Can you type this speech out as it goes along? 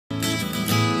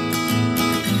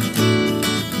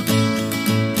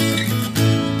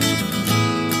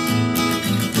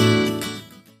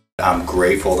I'm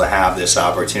grateful to have this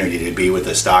opportunity to be with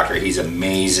this doctor. He's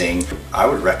amazing. I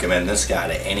would recommend this guy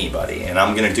to anybody, and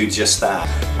I'm gonna do just that.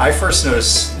 I first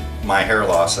noticed my hair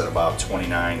loss at about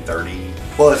 29, 30.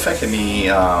 Well, it affected me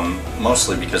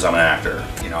mostly because I'm an actor.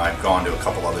 You know, I've gone to a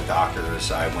couple other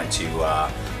doctors. I went to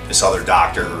this other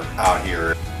doctor out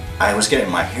here. I was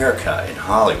getting my hair cut in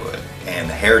Hollywood, and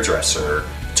the hairdresser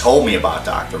told me about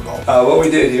Dr. Bolton. What we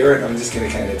did here, and I'm just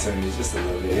going to kind of turn you just a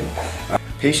little bit.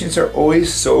 Patients are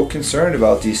always so concerned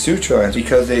about these suture lines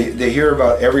because they hear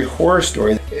about every horror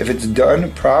story. If it's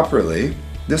done properly,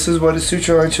 this is what a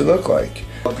suture line should look like.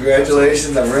 Well,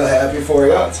 congratulations, I'm real happy for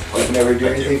you. If we can ever do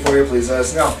anything for you, please let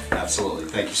us know. Absolutely.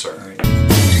 Thank you, sir.